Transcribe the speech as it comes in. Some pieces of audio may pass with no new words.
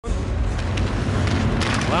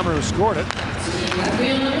Lamoureux scored it.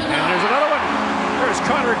 And there's another one. There's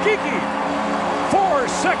Connor Geekie. 4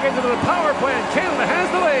 seconds into the power play, and Canada has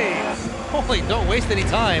the lead. Holy, don't waste any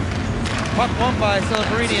time. Puck won by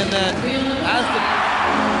Celebrini, and then as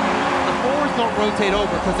the forwards don't rotate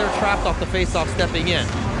over because they're trapped off the faceoff stepping in.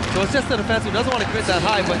 So it's just the defense who doesn't want to commit that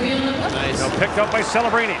high, but nice. Now picked up by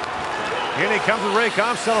Celebrini. In he comes with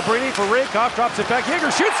Raykoff. Celebrini for Raykoff, drops it back.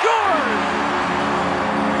 Yager shoots, scores!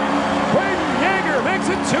 Braden Yager makes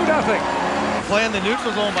it 2-0. Play in the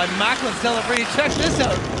neutral zone by Macklin. Celebrini. Check this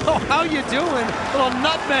out. Oh, how you doing? Little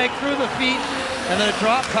nutmeg through the feet, and then a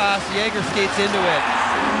drop pass. Yager skates into it,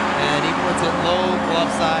 and he puts it low,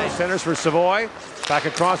 glove side. Centers for Savoy. Back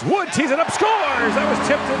across. Wood tees it up, scores! That was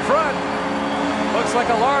tipped in front. Looks like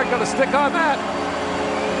Allard got a stick on that.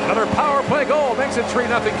 Another power play goal makes it 3-0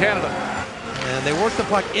 Canada. And they work the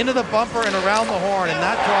puck into the bumper and around the horn, and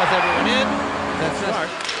that draws everyone in. That's smart.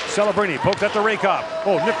 Celebrini poked at the Raykoff.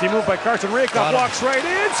 Oh, nifty move by Carson Raykoff. Walks right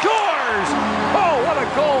in, scores! Oh, what a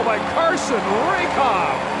goal by Carson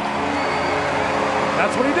Raykoff.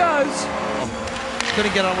 That's what he does.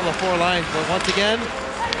 Couldn't get on with the 4 lines, but once again,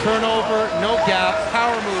 turnover, no gap,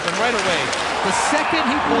 power move, and right away. The second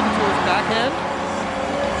he pulled it to his backhand,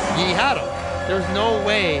 he had him. There's no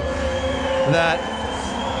way that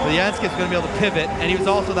Jansk's going to be able to pivot, and he was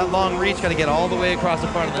also that long reach, going to get all the way across the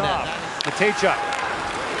front of the net. Matejchuk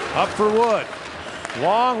up for Wood.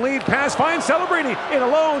 Long lead pass, finds Celebrini. In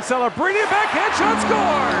alone, Celebrini, backhand shot,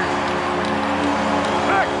 scores!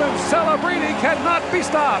 Macklin Celebrini cannot be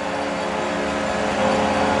stopped.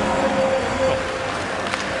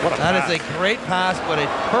 What a That pass. is a great pass, but a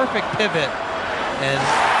perfect pivot, and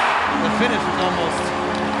the finish was almost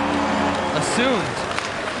assumed.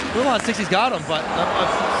 Little on 60's got him, but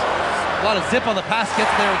a lot of zip on the pass,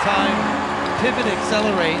 gets there in time. Pivot,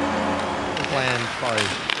 accelerate. Planned, probably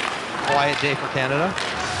quiet day for Canada.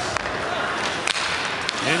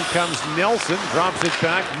 In comes Nelson, drops it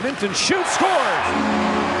back. Minton shoots, scores!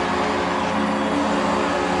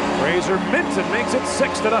 Fraser Minton makes it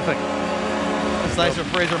 6-0. It's nice for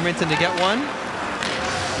Fraser Minton to get one.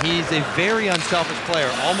 He's a very unselfish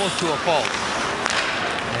player, almost to a fault.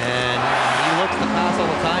 And he looks to pass all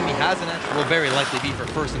the time. He has an extra, will very likely be for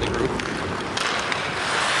first in the group.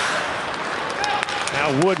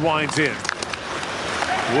 Now Wood winds in.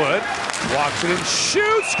 Wood walks it in,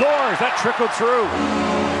 shoots, scores! That trickled through.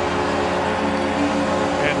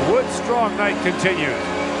 And Wood's strong night continues.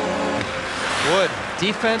 Wood,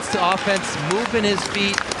 defense to offense, moving his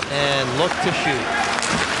feet and look to shoot.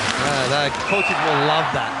 The coaches will love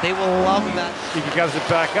that. They will love that. He gives it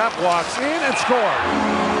back up, walks in, and scores.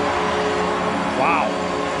 Wow.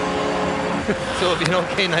 So it'll be an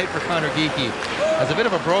okay night for Connor Geekie. Has a bit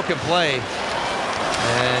of a broken play,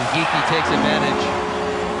 and Geekie takes advantage.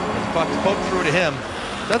 Puck's poked through to him.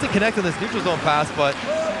 Doesn't connect on this neutral zone pass, but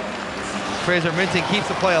Fraser Minton keeps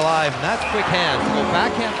the play alive, and that's quick hands. Go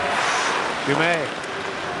backhand. Dumais.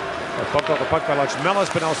 Pumped off the puck by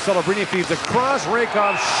Luxmelis, but now Celebrini feeds across.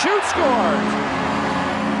 Raykoff shoots, scores!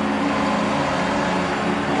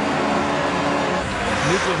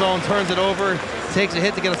 Neutral zone turns it over, takes a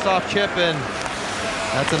hit to get a soft chip, and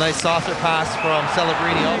that's a nice saucer pass from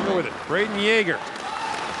Celebrini. Over with it. Braden Yager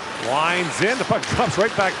winds in, the puck comes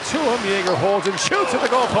right back to him. Yager holds and shoots at the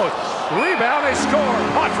goalpost. Rebound, they score.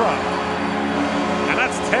 Poitras. And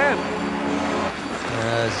that's 10.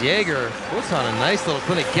 As Yager puts on a nice little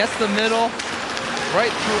clinic, gets the middle,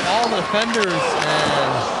 right through all the defenders,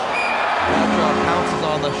 and Poitras pounces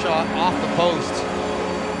on the shot off the post.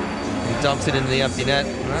 He dumps it into the empty net.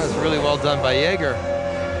 That was really well done by Yager.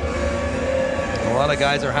 A lot of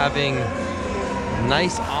guys are having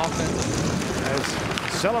nice offense.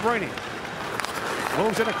 Celebrini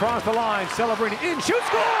moves it across the line. Celebrini in, shoots,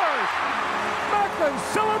 scores! Macklin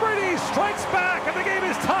Celebrini strikes back, and the game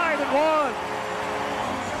is tied at 1.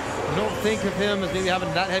 You don't think of him as maybe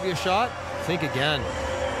having that heavy a shot? Think again.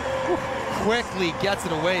 Quickly gets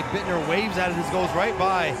it away. Bittner waves at it as it goes right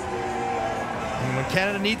by. And when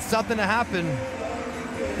Canada needs something to happen,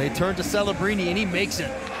 they turn to Celebrini, and he makes it.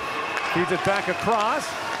 Feeds it back across.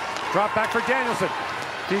 Drop back for Danielson.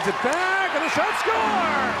 Feeds it back, and a shot,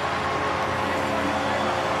 score!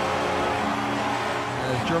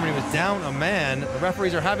 As Germany was down a man, the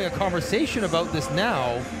referees are having a conversation about this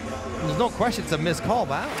now. There's no question it's a missed call.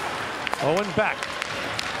 Wow. Owen Beck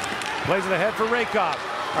plays it ahead for Raykoff.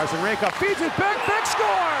 Carson Raykoff feeds it back. Beck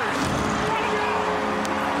scores!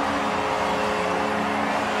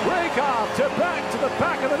 Raykoff to the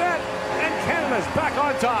back of the net, and Canada's back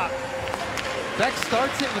on top. Beck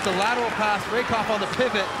starts it with the lateral pass. Raykoff on the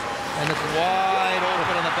pivot, and it's wide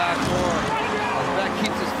open on the back door. As Beck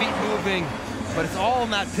keeps his feet moving, but it's all in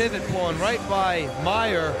that pivot flowing right by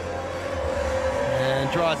Meyer.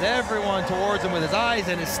 And draws everyone towards him with his eyes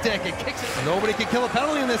and his stick and kicks it. Nobody can kill a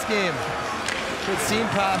penalty in this game. Good seam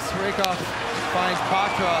pass. Rakoff finds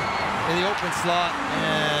Patra in the open slot,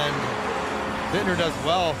 and Bittner does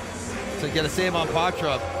well to get a save on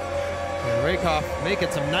Patra. And Rakoff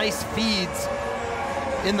making some nice feeds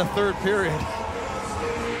in the third period.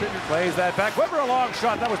 Bittner plays that back. Weber a long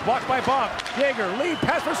shot. That was blocked by Bonk. Jaeger lead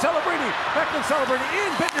pass for Celebrini. Beckman Celebrini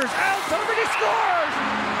in. Bittner's out. Celebrini scores!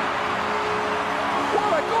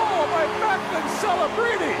 What a goal by Beckman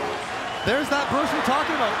Celebrini! There's that burst we're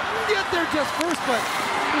talking about. Get there just first, but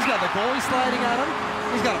he's got the goalie sliding at him.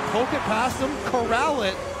 He's got to poke it past him, corral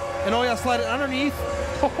it, and oh yeah, slide it underneath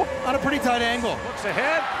on a pretty tight angle. Looks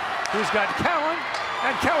ahead. He's got Cowan,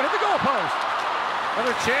 and Cowan hit the goalpost.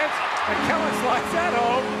 Another chance, and Cowan slides that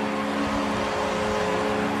home.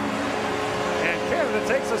 And Canada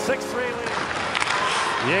takes a 6-3 lead.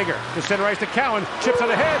 Jaeger to center ice to Cowan, chips on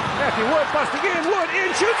the head. Matthew Wood busting in, Wood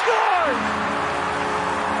in, shoots, scores!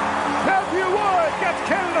 Matthew Wood gets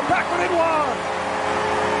Canada back within one.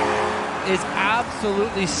 Is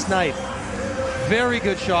absolutely sniped. Very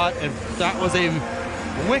good shot, and that was a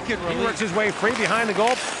wicked release. He works his way free behind the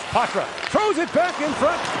goal. Patra throws it back in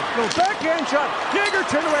front. No backhand shot. Jaeger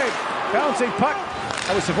turned away. Bouncing puck.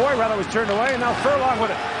 That was Savoy, rather, was turned away, and now Furlong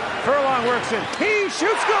with it. Furlong works in. He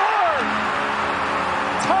shoots, scores!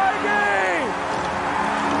 Tie game!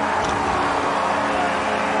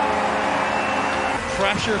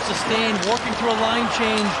 Pressure sustained, working through a line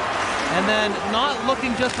change, and then not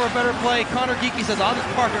looking just for a better play. Connor Geekie says, I'll just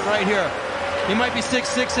park it right here. He might be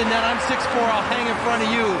 6'6" in net, I'm 6'4", I'll hang in front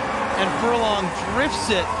of you. And Furlong drifts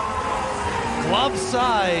it, glove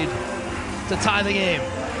side, to tie the game.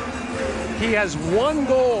 He has one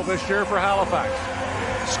goal this year for Halifax.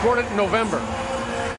 Scored it in November.